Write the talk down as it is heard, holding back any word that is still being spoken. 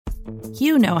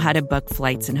You know how to book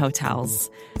flights and hotels.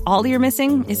 All you're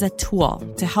missing is a tool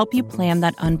to help you plan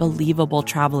that unbelievable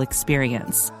travel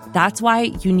experience. That's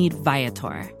why you need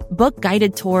Viator. Book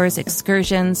guided tours,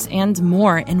 excursions, and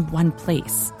more in one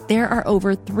place. There are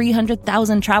over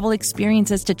 300,000 travel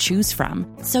experiences to choose from,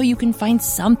 so you can find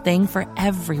something for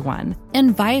everyone.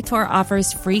 And Viator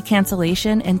offers free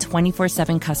cancellation and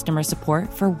 24/7 customer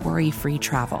support for worry-free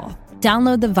travel.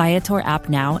 Download the Viator app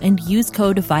now and use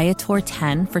code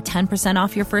Viator10 for 10%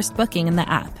 off your first booking in the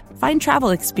app. Find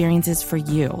travel experiences for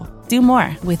you. Do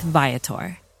more with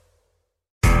Viator.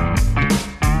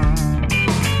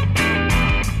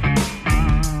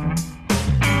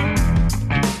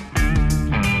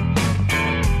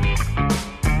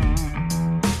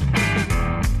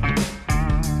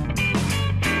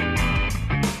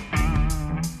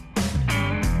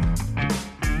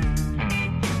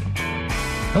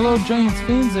 Hello, Giants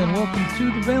fans, and welcome to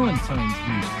the Valentine's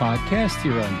News Podcast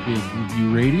here on Big Blue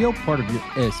View Radio, part of your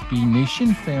SB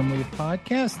Nation family of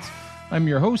podcasts. I'm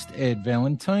your host, Ed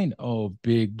Valentine of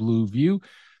Big Blue View.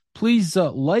 Please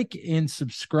like and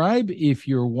subscribe if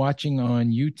you're watching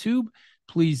on YouTube.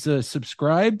 Please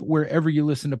subscribe wherever you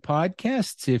listen to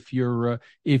podcasts. If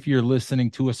you're listening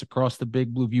to us across the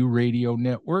Big Blue View Radio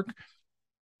network.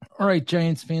 All right,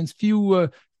 Giants fans, few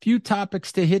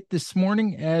topics to hit this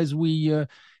morning as we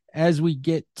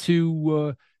get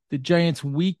to the Giants'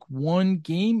 Week 1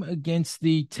 game against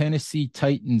the Tennessee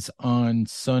Titans on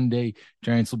Sunday.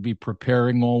 Giants will be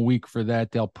preparing all week for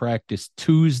that. They'll practice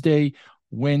Tuesday,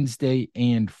 Wednesday,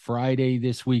 and Friday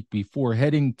this week before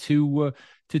heading to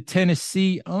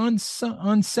Tennessee on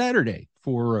Saturday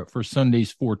for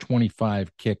Sunday's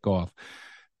 4:25 kickoff.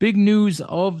 Big news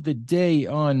of the day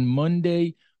on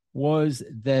Monday was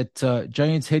that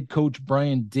Giants head coach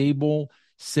Brian Daboll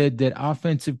said that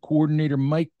offensive coordinator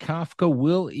Mike Kafka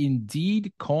will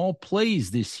indeed call plays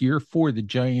this year for the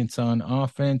Giants on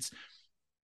offense.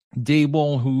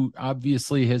 Daboll, who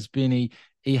obviously has been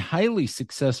a highly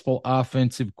successful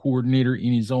offensive coordinator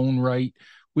in his own right,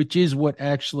 which is what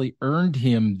actually earned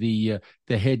him the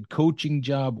head coaching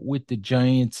job with the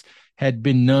Giants, had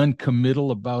been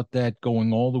non-committal about that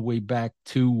going all the way back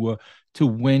to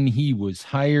when he was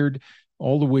hired,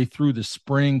 all the way through the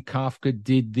spring. Kafka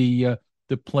did the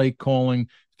play calling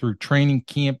through training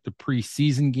camp, the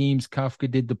preseason games.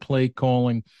 Kafka did the play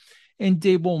calling, and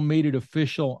Daboll made it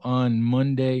official on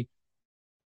Monday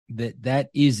that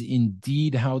is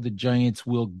indeed how the Giants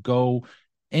will go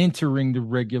entering the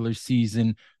regular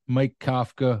season. Mike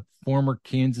Kafka, former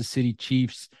Kansas City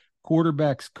Chiefs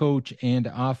quarterbacks coach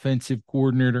and offensive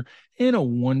coordinator, and a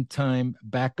one-time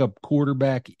backup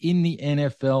quarterback in the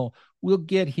NFL, will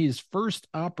get his first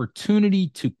opportunity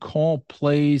to call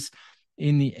plays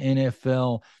in the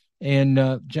NFL.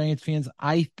 And Giants fans,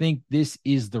 I think this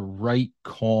is the right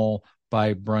call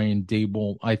by Brian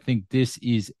Daboll. I think this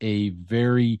is a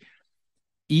very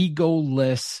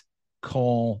egoless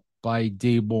call by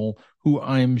Daboll, who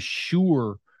I'm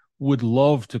sure would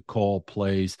love to call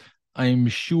plays. I'm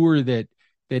sure that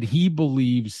he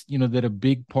believes, that a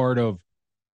big part of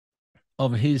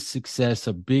his success,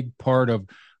 a big part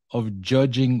of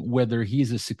judging whether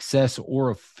he's a success or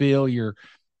a failure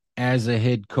as a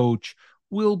head coach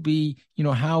will be,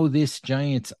 how this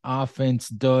Giants offense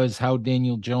does, how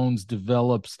Daniel Jones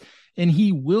develops, and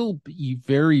he will be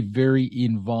very, very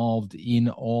involved in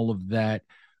all of that.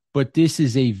 But this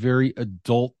is a very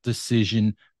adult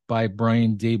decision by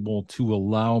Brian Daboll to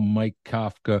allow Mike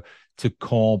Kafka to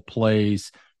call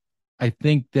plays. I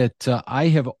think that I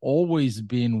have always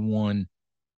been one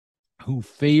who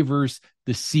favors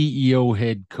the CEO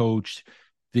head coach,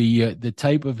 the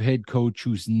type of head coach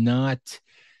who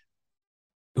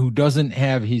doesn't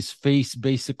have his face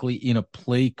basically in a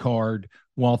play card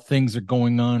while things are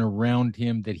going on around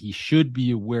him that he should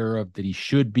be aware of, that he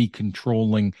should be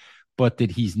controlling, but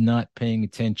that he's not paying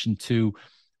attention to.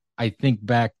 I think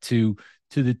back to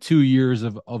the 2 years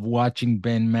of watching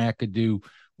Ben McAdoo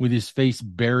with his face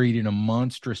buried in a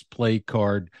monstrous play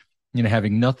card,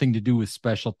 having nothing to do with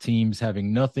special teams,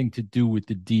 having nothing to do with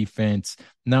the defense,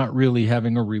 not really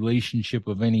having a relationship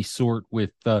of any sort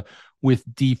with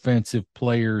defensive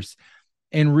players,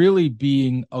 and really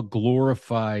being a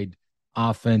glorified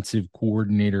offensive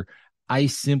coordinator. I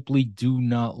simply do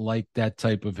not like that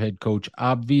type of head coach.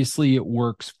 Obviously, it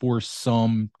works for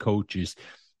some coaches.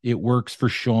 It works for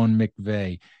Sean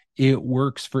McVay. It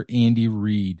works for Andy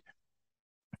Reid.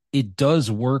 It does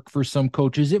work for some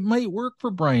coaches. It might work for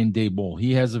Brian Daboll.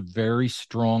 He has a very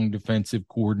strong defensive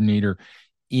coordinator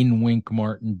in Wink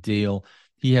Martindale.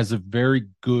 He has a very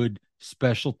good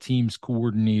special teams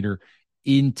coordinator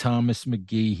in Thomas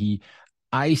McGahee.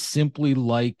 I simply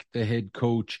like the head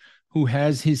coach who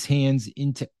has his hands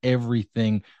into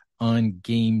everything on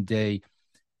game day.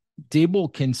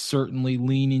 Daboll can certainly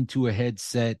lean into a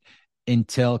headset and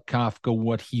tell Kafka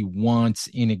what he wants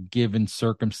in a given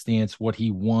circumstance, what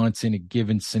he wants in a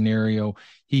given scenario.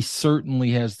 He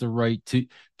certainly has the right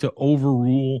to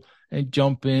overrule and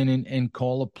jump in and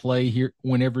call a play here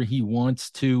whenever he wants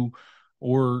to,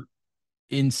 or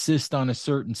insist on a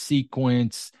certain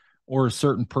sequence or a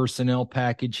certain personnel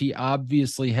package. He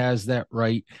obviously has that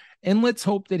right. And let's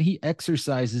hope that he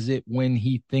exercises it when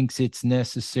he thinks it's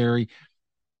necessary.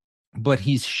 But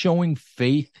he's showing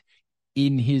faith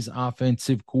in his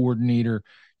offensive coordinator.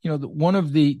 One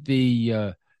of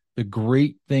the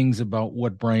great things about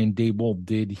what Brian Daboll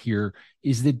did here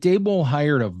is that Daboll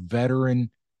hired a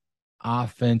veteran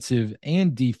offensive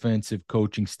and defensive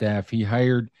coaching staff. He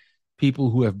hired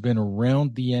people who have been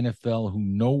around the NFL, who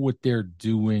know what they're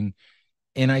doing.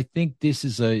 And I think this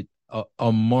is a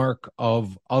mark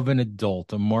of an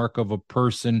adult, a mark of a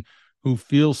person who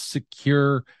feels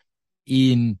secure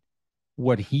in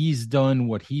what he's done,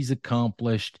 what he's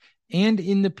accomplished, and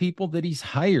in the people that he's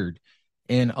hired,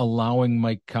 and allowing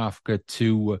Mike Kafka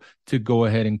to go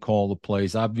ahead and call the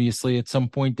plays. Obviously, at some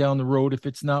point down the road, if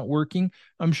it's not working,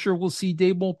 I'm sure we'll see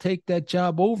Daboll take that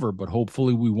job over, but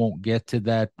hopefully we won't get to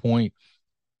that point.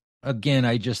 Again,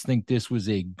 I just think this was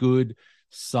a good,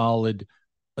 solid,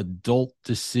 adult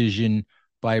decision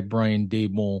by Brian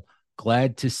Daboll.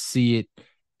 Glad to see it.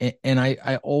 And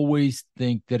I always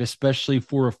think that, especially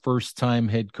for a first-time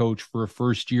head coach, for a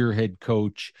first-year head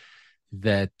coach,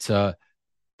 that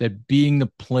being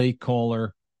the play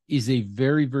caller is a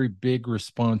very, very big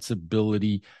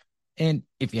responsibility. And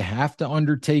if you have to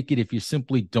undertake it, if you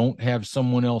simply don't have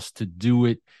someone else to do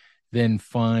it, then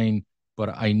fine.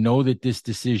 But I know that this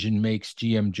decision makes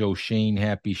GM Joe Schoen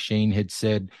happy. Schoen had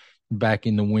said back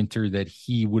in the winter that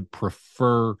he would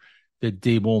prefer that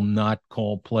Daboll not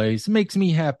call plays. It makes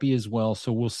me happy as well.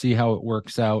 So we'll see how it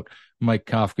works out. Mike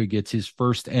Kafka gets his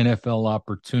first NFL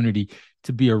opportunity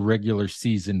to be a regular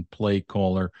season play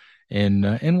caller, and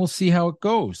we'll see how it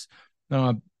goes.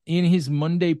 In his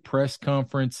Monday press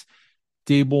conference,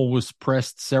 Daboll was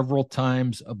pressed several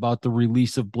times about the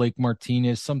release of Blake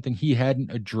Martinez, something he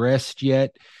hadn't addressed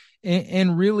yet.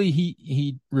 And really,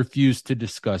 he refused to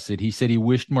discuss it. He said he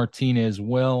wished Martinez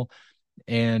well,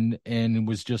 and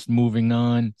was just moving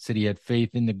on. Said he had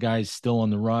faith in the guys still on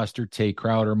the roster: Tay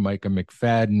Crowder, Micah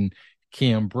McFadden,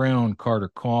 Cam Brown, Carter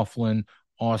Coughlin,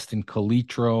 Austin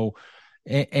Calitro,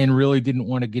 and really didn't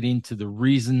want to get into the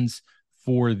reasons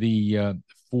for the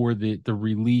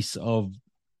release of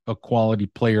a quality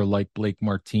player like Blake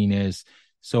Martinez.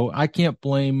 So I can't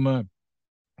blame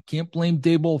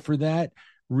Daboll for that.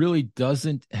 Really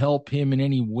doesn't help him in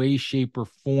any way, shape, or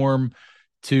form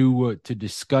to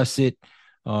discuss it,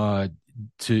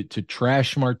 to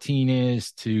trash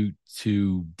Martinez, to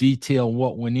detail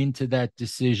what went into that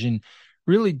decision.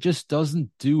 Really just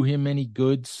doesn't do him any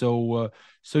good. So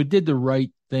did the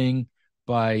right thing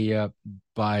by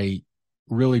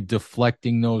really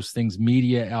deflecting those things.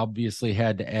 Media obviously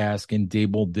had to ask, and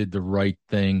Daboll did the right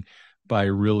thing by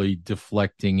really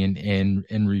deflecting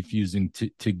and refusing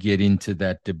to get into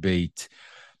that debate.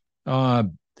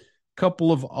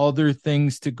 Couple of other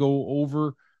things to go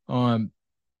over.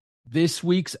 This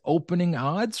week's opening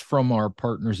odds from our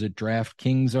partners at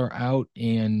DraftKings are out,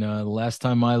 and last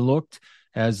time I looked,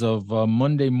 as of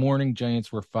Monday morning,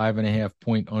 Giants were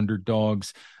 5.5-point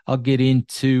underdogs. I'll get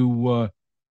into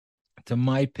to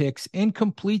my picks and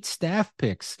complete staff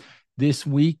picks this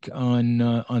week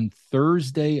on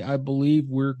Thursday. I believe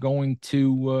we're going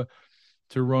to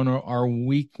run our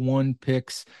week one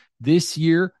picks this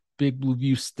year. Big Blue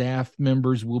View staff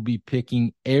members will be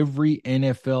picking every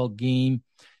NFL game.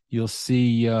 You'll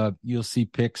see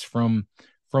picks from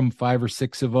 5 or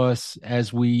 6 of us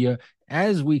as we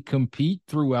compete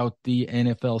throughout the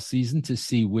NFL season to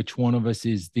see which one of us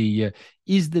is the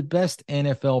best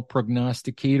NFL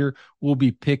prognosticator. We'll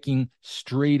be picking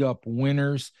straight up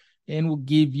winners, and we'll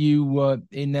give you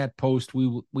in that post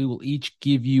we will each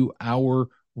give you our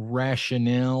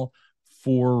rationale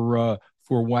for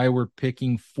why we're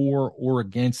picking for or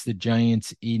against the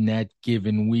Giants in that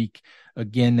given week.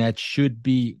 Again, that should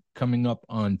be coming up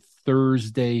on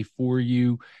Thursday for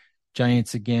you.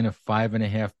 Giants, again, a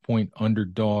 5.5-point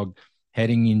underdog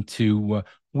heading into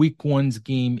week one's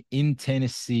game in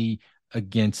Tennessee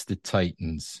against the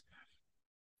Titans.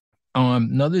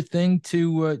 Another thing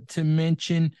to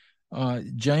mention,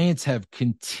 Giants have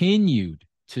continued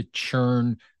to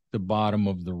churn the bottom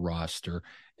of the roster.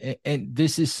 And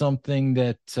this is something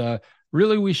that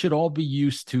really we should all be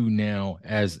used to now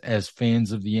as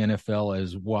fans of the NFL,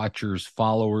 as watchers,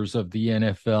 followers of the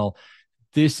NFL.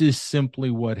 This is simply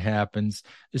what happens,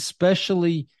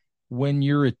 especially when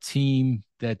you're a team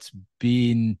that's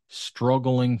been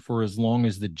struggling for as long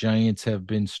as the Giants have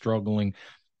been struggling.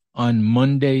 On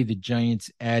Monday, the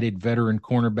Giants added veteran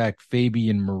cornerback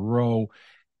Fabian Moreau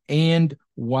and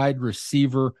wide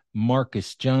receiver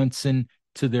Marcus Johnson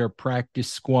to their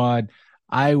practice squad.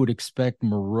 I would expect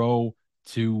Moreau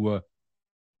to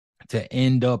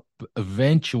end up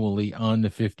eventually on the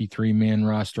 53-man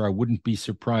roster. I wouldn't be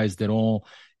surprised at all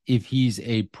if he's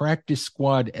a practice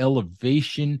squad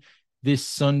elevation this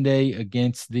Sunday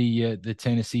against the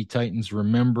Tennessee Titans.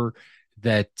 Remember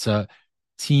that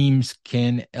teams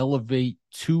can elevate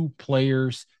 2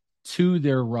 players to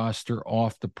their roster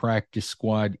off the practice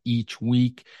squad each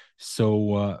week.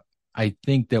 So I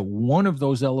think that one of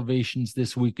those elevations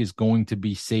this week is going to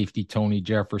be safety Tony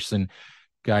Jefferson,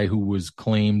 guy who was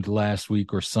claimed last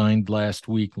week or signed last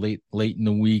week, late in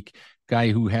the week,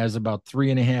 guy who has about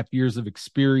 3.5 years of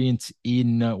experience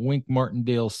in Wink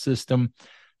Martindale's system,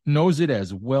 knows it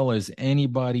as well as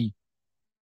anybody,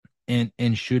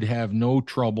 and should have no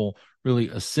trouble really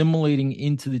assimilating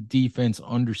into the defense,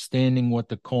 understanding what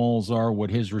the calls are, what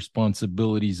his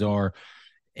responsibilities are,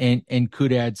 and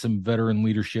could add some veteran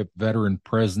leadership, veteran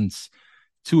presence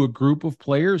to a group of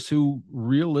players who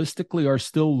realistically are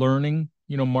still learning,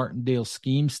 Martindale's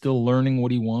scheme, still learning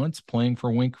what he wants, playing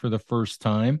for Wink for the first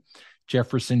time.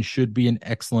 Jefferson should be an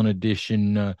excellent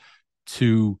addition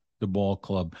to the ball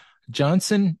club.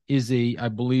 Johnson is I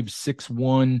believe,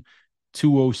 6'1",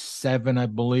 207, I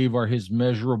believe, are his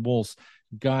measurables.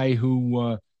 Guy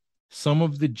who some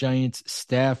of the Giants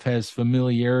staff has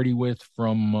familiarity with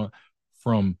from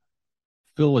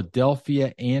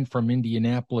Philadelphia and from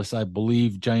Indianapolis. I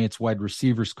believe Giants wide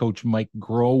receivers coach Mike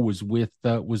Groh was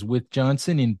with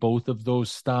Johnson in both of those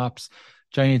stops.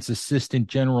 Giants assistant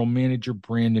general manager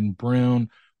Brandon Brown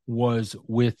was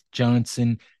with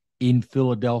Johnson in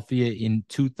Philadelphia in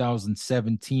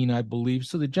 2017, I believe.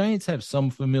 So the Giants have some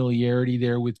familiarity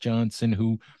there with Johnson,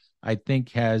 who I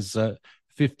think has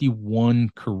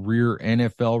 51 career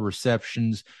NFL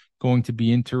receptions. Going to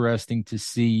be interesting to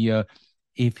see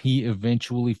if he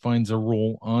eventually finds a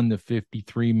role on the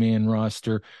 53-man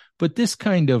roster. But this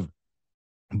kind of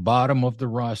bottom of the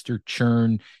roster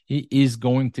churn is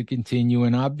going to continue,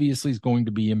 and obviously is going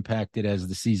to be impacted as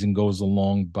the season goes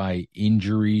along by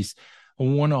injuries.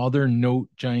 One other note,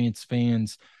 Giants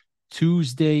fans,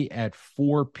 Tuesday at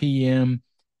 4 p.m.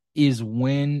 is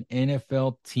when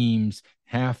NFL teams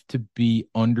have to be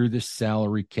under the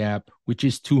salary cap, which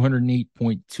is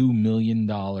 $208.2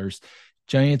 million.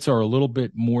 Giants are a little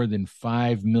bit more than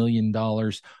 $5 million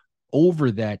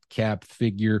over that cap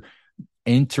figure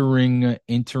entering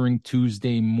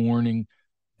Tuesday morning.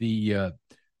 The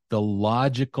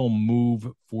logical move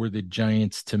for the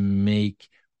Giants to make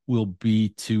will be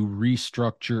to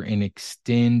restructure and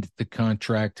extend the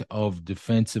contract of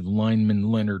defensive lineman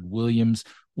Leonard Williams.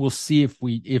 We'll see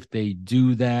if they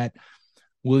do that.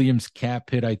 Williams' cap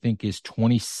hit, I think, is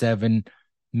 $27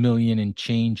 million and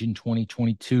change in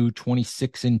 2022,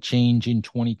 26 and change in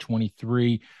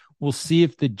 2023. We'll see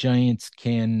if the Giants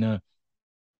can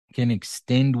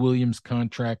extend Williams'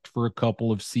 contract for a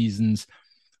couple of seasons,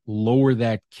 lower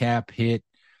that cap hit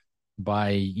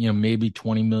by maybe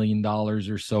 $20 million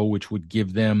or so, which would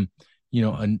give them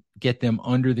get them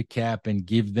under the cap and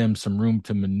give them some room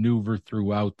to maneuver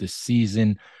throughout the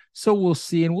season. So we'll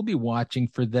see, and we'll be watching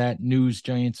for that news,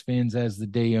 Giants fans, as the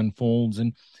day unfolds,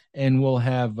 and we'll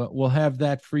have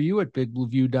that for you at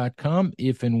bigblueview.com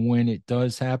if and when it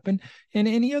does happen, and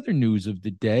any other news of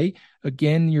the day.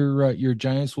 Again, your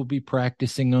Giants will be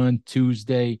practicing on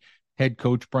Tuesday. Head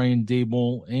coach Brian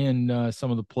Daboll and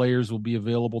some of the players will be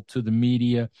available to the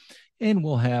media, and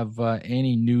we'll have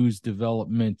any news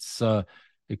developments,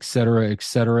 et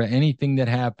cetera, anything that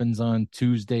happens on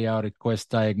Tuesday out at Quest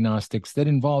Diagnostics that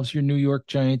involves your New York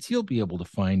Giants, you'll be able to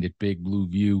find at Big Blue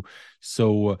View.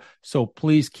 So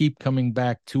please keep coming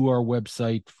back to our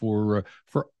website for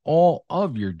all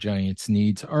of your Giants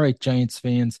needs. All right, Giants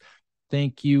fans,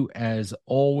 thank you as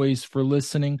always for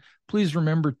listening. Please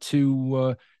remember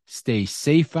to stay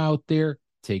safe out there,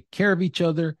 take care of each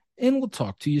other, and we'll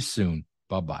talk to you soon.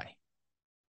 Bye-bye.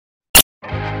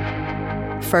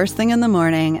 First thing in the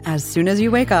morning, as soon as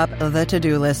you wake up, the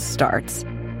to-do list starts.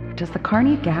 Does the car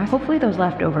need gas? Hopefully those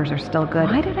leftovers are still good.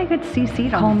 Why did I get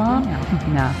CC'd on Mom?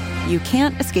 No. You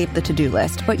can't escape the to-do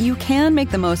list, but you can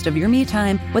make the most of your me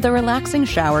time with a relaxing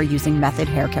shower using Method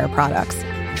Hair Care products.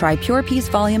 Try Pure Peace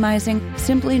Volumizing,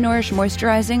 Simply Nourish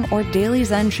Moisturizing, or Daily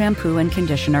Zen Shampoo and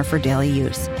Conditioner for daily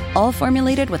use. All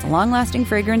formulated with long-lasting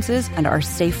fragrances and are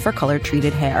safe for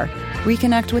color-treated hair.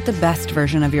 Reconnect with the best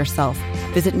version of yourself.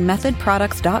 Visit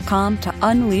methodproducts.com to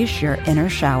unleash your inner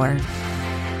shower.